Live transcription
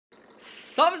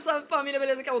Salve, salve família,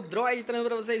 beleza? Aqui é o Droid, trazendo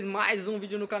pra vocês mais um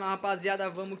vídeo no canal, rapaziada.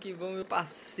 Vamos que vamos, meu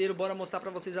parceiro. Bora mostrar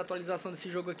pra vocês a atualização desse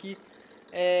jogo aqui,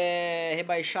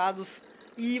 Rebaixados.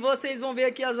 E vocês vão ver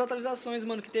aqui as atualizações,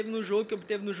 mano, que teve no jogo, que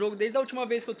obteve no jogo. Desde a última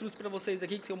vez que eu trouxe pra vocês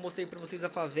aqui, que eu mostrei pra vocês a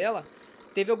favela,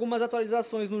 teve algumas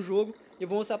atualizações no jogo. E eu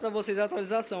vou mostrar pra vocês a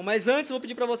atualização. Mas antes, eu vou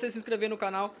pedir pra você se inscrever no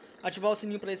canal, ativar o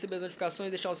sininho pra receber as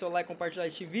notificações, deixar o seu like, compartilhar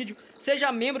este vídeo.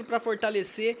 Seja membro pra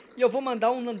fortalecer. E eu vou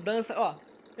mandar uma dança, ó.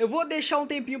 Eu vou deixar um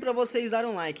tempinho pra vocês darem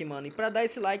um like, mano. E pra dar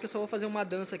esse like eu só vou fazer uma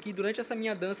dança aqui. Durante essa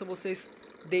minha dança vocês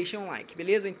deixem um like,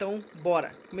 beleza? Então,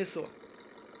 bora. Começou.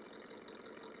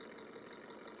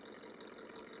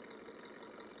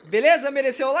 Beleza?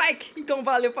 Mereceu o like? Então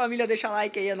valeu, família. Deixa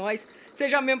like aí, é nóis.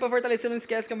 Seja membro pra fortalecer, não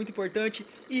esquece que é muito importante.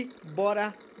 E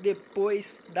bora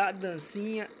depois da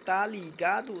dancinha. Tá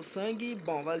ligado? O sangue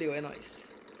bom, valeu, é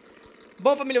nóis.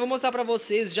 Bom, família, eu vou mostrar pra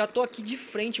vocês. Já tô aqui de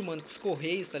frente, mano, com os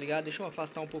correios, tá ligado? Deixa eu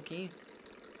afastar um pouquinho.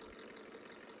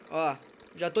 Ó,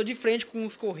 já tô de frente com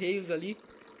os correios ali.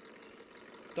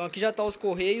 Então aqui já tá os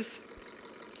correios.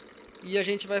 E a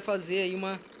gente vai fazer aí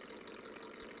uma...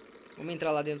 Vamos entrar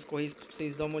lá dentro dos correios pra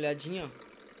vocês darem uma olhadinha, ó.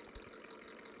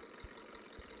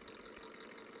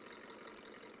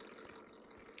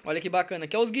 Olha que bacana.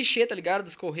 Aqui é os guichês, tá ligado?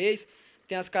 Dos correios.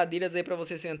 Tem as cadeiras aí pra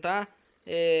você sentar.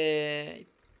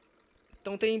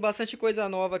 Então tem bastante coisa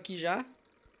nova aqui já.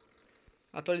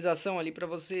 Atualização ali pra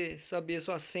você saber a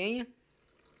sua senha.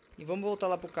 E vamos voltar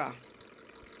lá pro carro.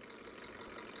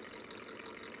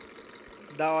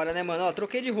 Da hora, né, mano? Ó,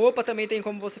 troquei de roupa, também tem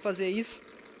como você fazer isso.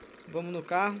 Vamos no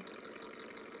carro.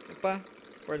 Opa,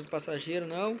 porta do passageiro,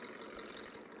 não.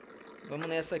 Vamos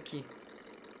nessa aqui.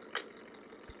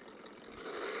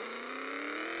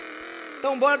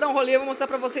 Então bora dar um rolê, eu vou mostrar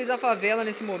pra vocês a favela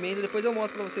nesse momento. Depois eu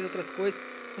mostro pra vocês outras coisas.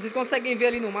 Vocês conseguem ver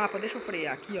ali no mapa, deixa eu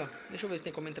frear aqui, ó. Deixa eu ver se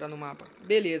tem como entrar no mapa.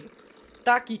 Beleza.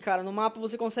 Tá aqui, cara, no mapa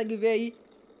você consegue ver aí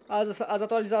as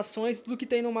atualizações, tudo que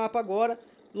tem no mapa agora.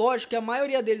 Lógico que a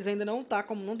maioria deles ainda não tá,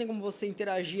 não tem como você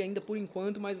interagir ainda por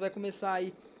enquanto, mas vai começar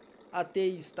aí a ter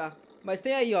isso, tá? Mas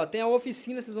tem aí, ó, tem a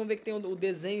oficina, vocês vão ver que tem o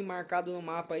desenho marcado no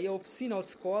mapa aí, a oficina,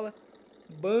 autoescola,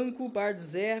 banco, bar do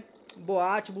Zé,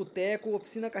 boate, boteco,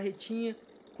 oficina carretinha,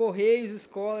 correios,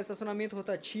 escola, estacionamento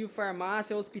rotativo,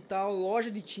 farmácia, hospital, loja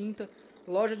de tinta,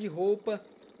 loja de roupa,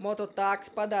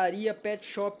 mototáxi, padaria, pet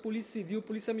shop, polícia civil,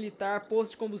 polícia militar,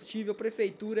 posto de combustível,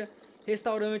 prefeitura,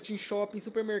 restaurante, shopping,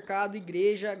 supermercado,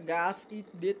 igreja, gás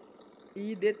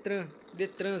e de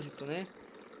trânsito, né?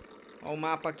 Ó o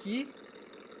mapa aqui.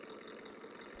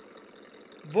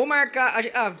 Vou marcar...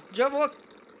 já vou...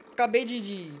 Acabei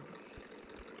de...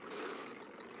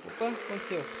 Opa,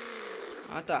 aconteceu.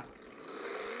 Ah, tá.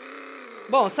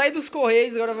 Bom, saí dos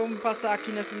correios, agora vamos passar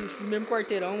aqui nesse mesmo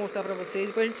quarteirão, mostrar pra vocês.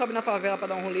 Depois a gente sobe na favela pra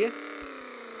dar um rolê.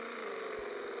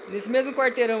 Nesse mesmo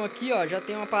quarteirão aqui, ó, já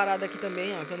tem uma parada aqui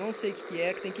também, ó, que eu não sei o que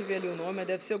é, que tem que ver ali o nome, mas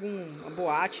deve ser uma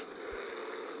boate.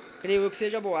 Creio eu que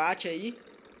seja boate aí.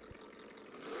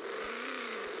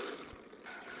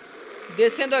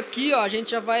 Descendo aqui, ó, a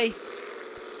gente já vai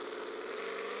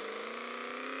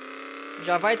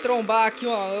trombar aqui,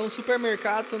 ó, é um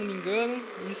supermercado, se eu não me engano.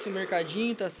 Isso,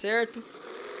 mercadinho, tá certo.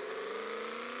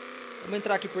 Vamos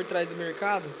entrar aqui por trás do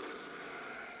mercado.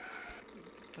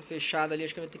 Tá fechado ali,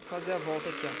 acho que vai ter que fazer a volta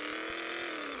aqui, ó.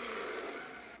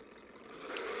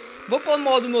 Vou pôr no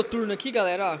modo noturno aqui,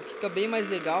 galera, ó, fica bem mais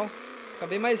legal. Fica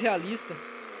bem mais realista.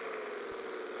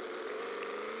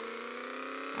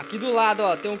 Aqui do lado,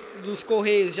 ó, tem dos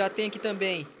correios, já tem aqui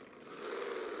também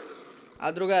a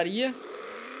drogaria.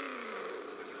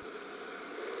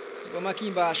 Vamos aqui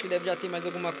embaixo, que deve já ter mais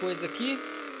alguma coisa aqui.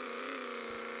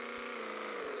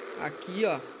 Aqui,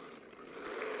 ó.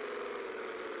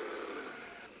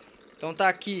 Então tá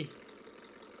aqui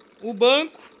o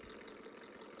banco.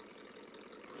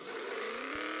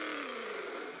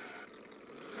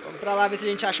 Vamos pra lá ver se a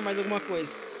gente acha mais alguma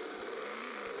coisa.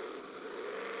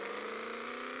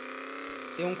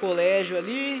 Tem um colégio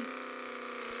ali.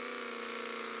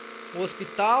 Um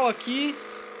hospital aqui.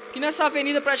 Aqui nessa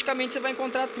avenida praticamente você vai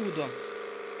encontrar tudo, ó.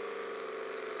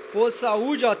 Posto de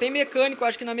saúde, ó. Tem mecânico,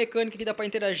 acho que na mecânica aqui dá pra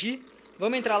interagir.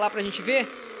 Vamos entrar lá pra gente ver?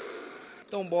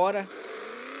 Então bora.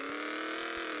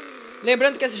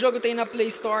 Lembrando que esse jogo tem na Play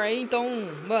Store aí, então,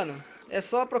 mano, é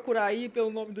só procurar aí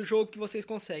pelo nome do jogo que vocês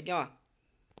conseguem, ó.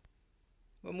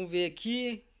 Vamos ver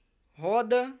aqui.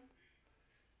 Roda.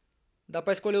 Dá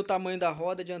pra escolher o tamanho da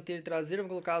roda, dianteira e traseira.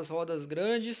 Vamos colocar as rodas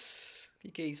grandes.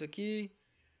 O que é isso aqui?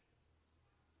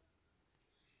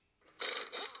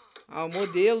 Ah, o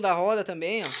modelo da roda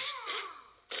também, ó.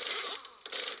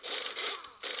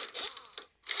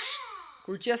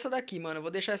 Curti essa daqui, mano. Eu vou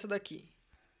deixar essa daqui.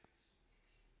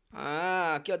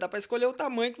 Ah, aqui, ó. Dá pra escolher o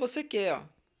tamanho que você quer, ó.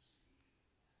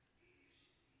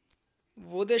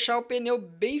 Vou deixar o pneu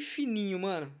bem fininho,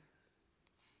 mano.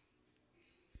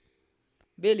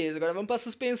 Beleza, agora vamos pra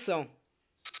suspensão.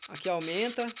 Aqui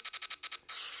aumenta.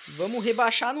 Vamos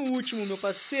rebaixar no último, meu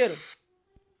parceiro.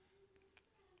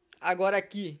 Agora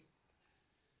aqui.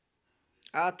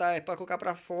 Ah, tá. É pra colocar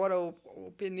pra fora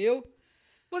o pneu.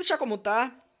 Vou deixar como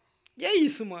tá. E é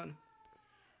isso, mano.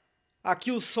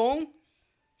 Aqui o som.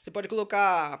 Você pode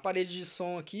colocar a parede de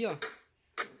som aqui, ó.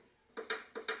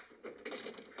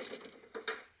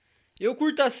 Eu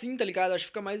curto assim, tá ligado? Acho que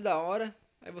fica mais da hora.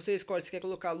 Aí você escolhe se quer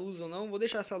colocar luz ou não. Vou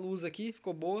deixar essa luz aqui,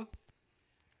 ficou boa.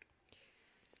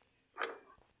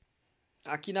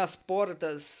 Aqui nas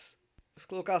portas, vou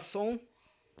colocar som.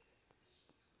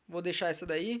 Vou deixar essa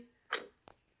daí.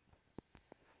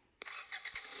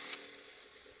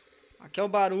 Aqui é o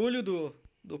barulho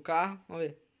do carro. Vamos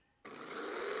ver.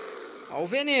 Ó o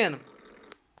veneno.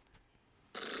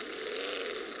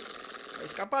 É o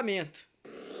escapamento.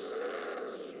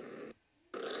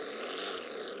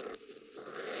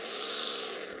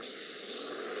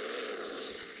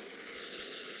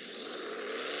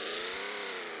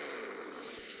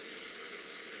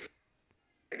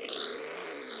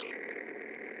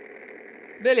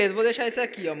 Beleza, vou deixar esse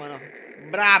aqui, ó, mano.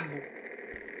 Brabo.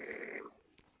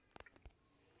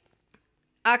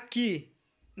 Aqui,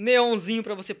 neonzinho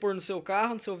pra você pôr no seu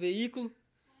carro, no seu veículo.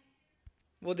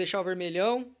 Vou deixar o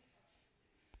vermelhão.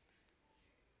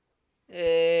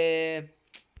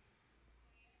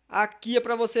 Aqui é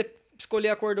pra você escolher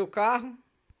a cor do carro.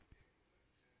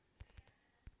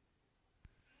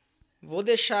 Vou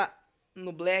deixar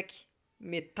no black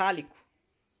metálico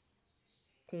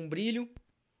com brilho.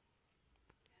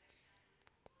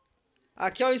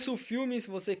 Aqui é o insufilme, se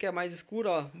você quer mais escuro,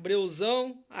 ó.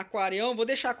 Breuzão, aquarião. Vou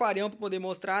deixar aquarião pra poder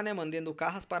mostrar, né, mano, dentro do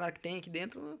carro. As paradas que tem aqui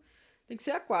dentro tem que ser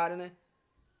aquário, né?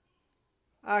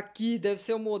 Aqui deve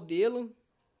ser o modelo.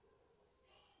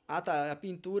 Ah, tá, a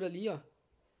pintura ali, ó.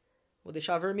 Vou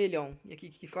deixar vermelhão. E aqui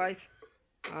o que faz?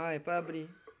 Ah, é pra abrir.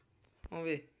 Vamos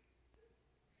ver.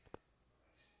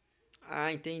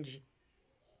 Ah, entendi.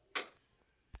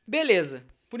 Beleza.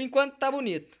 Por enquanto tá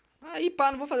bonito. Aí,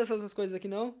 pá, não vou fazer essas coisas aqui,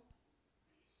 não.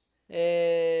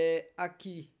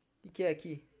 Aqui. O que é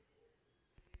aqui?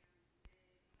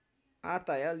 Ah,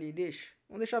 tá, é ali, deixa.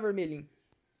 Vamos deixar vermelhinho.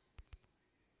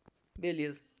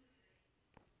 Beleza.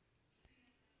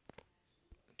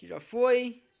 Aqui já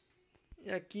foi.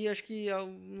 E aqui acho que eu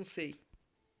não sei.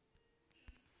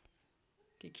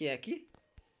 O que é aqui?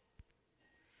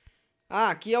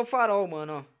 Ah, aqui é o farol,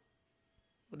 mano, ó.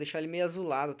 Vou deixar ele meio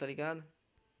azulado, tá ligado?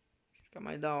 Fica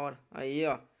mais da hora. Aí,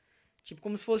 ó. Tipo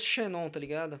como se fosse xenon, tá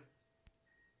ligado?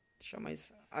 Deixa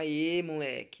mais... Aê,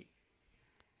 moleque.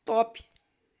 Top.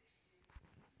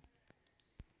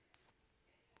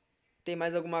 Tem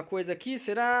mais alguma coisa aqui?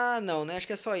 Será? Não, né? Acho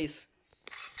que é só isso.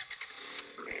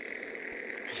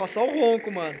 Ó, só o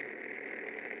ronco, mano.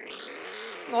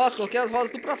 Nossa, coloquei as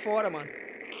rodas tudo pra fora, mano.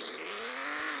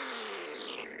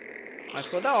 Mas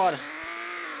ficou da hora.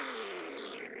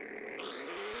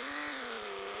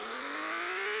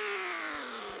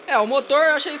 O motor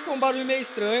eu achei que ficou um barulho meio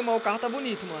estranho, mas o carro tá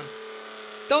bonito, mano.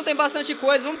 Então tem bastante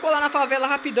coisa. Vamos colar na favela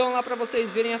rapidão lá pra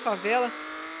vocês verem a favela.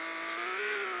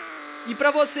 E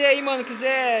pra você aí, mano,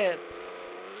 quiser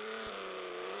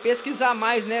pesquisar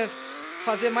mais, né?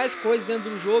 Fazer mais coisas dentro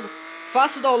do jogo,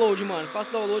 faça o download, mano. Faça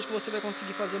o download que você vai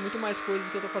conseguir fazer muito mais coisas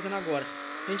do que eu tô fazendo agora.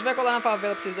 A gente vai colar na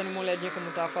favela pra vocês darem uma olhadinha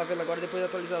como tá a favela agora depois da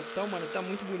atualização, mano. Tá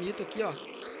muito bonito aqui, ó.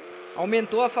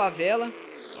 Aumentou a favela.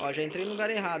 Ó, já entrei no lugar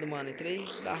errado, mano. Entrei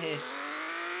da ré.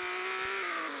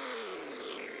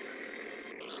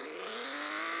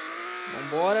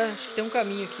 Vambora. Acho que tem um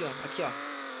caminho aqui, ó. Aqui, ó.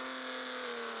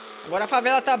 Agora a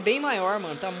favela tá bem maior,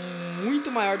 mano. Tá muito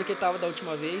maior do que tava da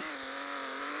última vez.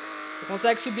 Você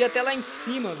consegue subir até lá em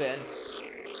cima, velho.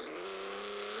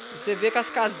 Você vê que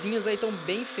as casinhas aí estão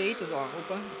bem feitas, ó.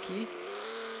 Opa, aqui.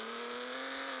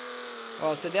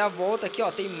 Ó, você der a volta aqui,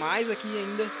 ó. Tem mais aqui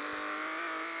ainda.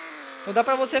 Então dá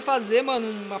pra você fazer, mano,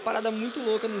 uma parada muito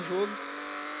louca no jogo.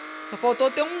 Só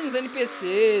faltou ter uns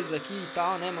NPCs aqui e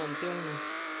tal, né, mano?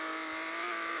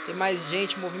 Tem mais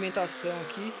gente, movimentação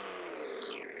aqui.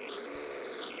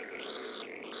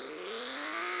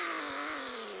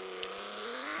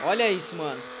 Olha isso,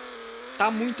 mano.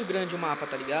 Tá muito grande o mapa,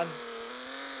 tá ligado?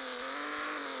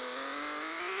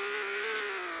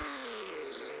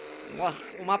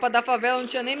 Nossa, o mapa da favela não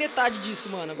tinha nem metade disso,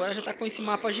 mano. Agora já tá com esse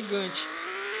mapa gigante.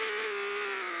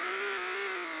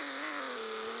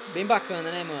 Bem bacana,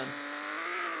 né, mano?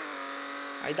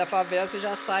 Aí da favela você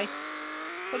já sai.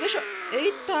 Só deixa...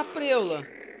 Eita, preula.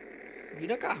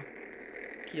 Vira carro.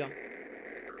 Aqui, ó.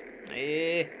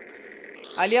 Aê.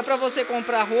 Ali é pra você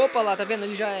comprar roupa lá, tá vendo?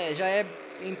 Ali já é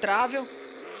entrável.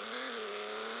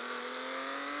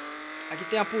 Aqui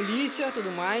tem a polícia,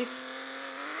 tudo mais.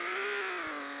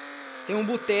 Tem um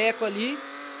boteco ali.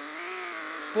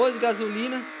 Posto de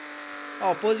gasolina.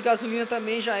 Ó, o posto de gasolina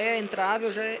também já é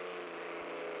entrável, já é...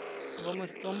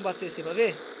 Vamos abastecer pra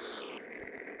ver?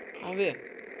 Vamos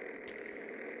ver.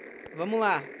 Vamos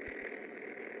lá.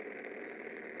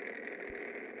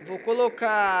 Vou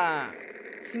colocar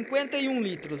 51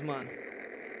 litros, mano.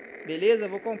 Beleza?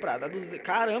 Vou comprar. Dá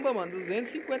Caramba, mano.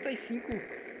 255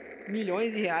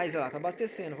 milhões de reais. Olha lá, tá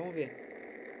abastecendo. Vamos ver.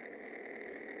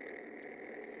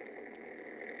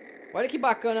 Olha que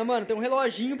bacana, mano. Tem um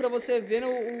reloginho pra você ver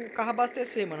o carro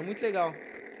abastecer, mano. Muito legal.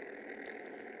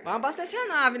 Vamos abastecer a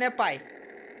nave, né, pai?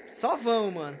 Só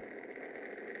vamos, mano.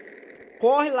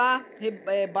 Corre lá.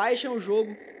 Baixa o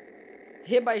jogo.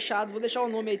 Rebaixados. Vou deixar o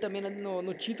nome aí também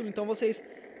no título. Então vocês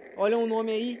olham o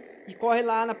nome aí. E corre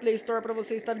lá na Play Store pra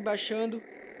vocês estarem baixando.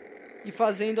 E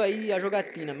fazendo aí a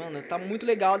jogatina, mano. Tá muito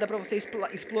legal. Dá pra você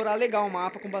explorar legal o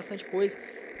mapa com bastante coisa.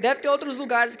 Deve ter outros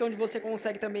lugares que onde você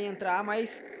consegue também entrar.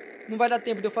 Mas não vai dar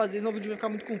tempo de eu fazer. Senão o vídeo vai ficar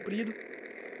muito comprido.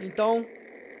 Então...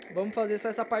 Vamos fazer só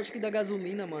essa parte aqui da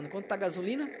gasolina, mano. Quanto tá a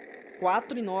gasolina?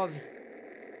 4,9.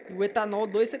 E o etanol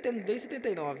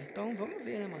 2,79. Então vamos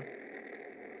ver, né, mano?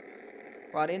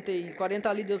 40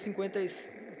 ali deu 50.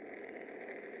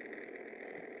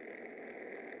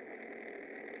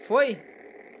 Foi?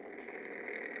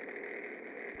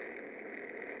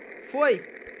 Foi?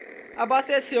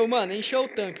 Abasteceu, mano. Encheu o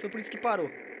tanque. Foi por isso que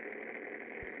parou.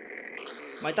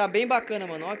 Mas tá bem bacana,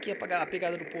 mano. Olha aqui a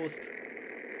pegada do posto.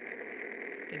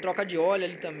 Tem troca de óleo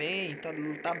ali também. Tá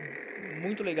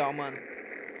muito legal, mano.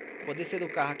 Vou descer do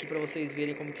carro aqui pra vocês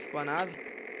verem como que ficou a nave.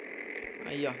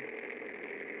 Aí, ó.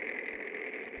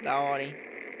 Da hora, hein?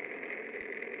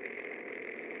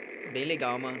 Bem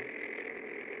legal, mano.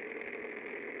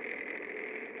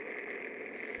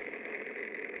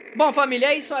 Bom,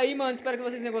 família, é isso aí, mano. Espero que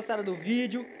vocês tenham gostado do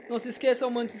vídeo. Não se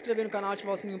esqueçam, mano, de se inscrever no canal,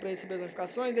 ativar o sininho pra receber as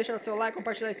notificações. Deixar o seu like,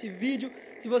 compartilhar esse vídeo.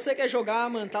 Se você quer jogar,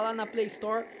 mano, tá lá na Play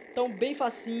Store. Então, bem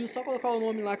facinho, só colocar o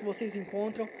nome lá que vocês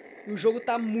encontram. E o jogo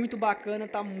tá muito bacana,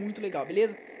 tá muito legal,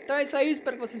 beleza? Então é isso aí,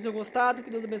 espero que vocês tenham gostado. Que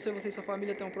Deus abençoe vocês e sua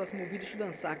família. Até um próximo vídeo. Deixa eu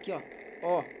dançar aqui, ó.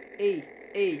 Ó, ei,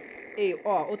 ei, ei.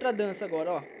 Ó, outra dança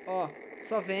agora, ó. Ó,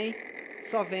 só vem,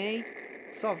 só vem,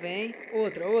 só vem.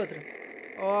 Outra.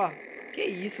 Ó, que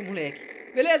isso, moleque.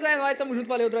 Beleza? É nóis, tamo junto.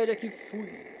 Valeu, Droid aqui. Fui.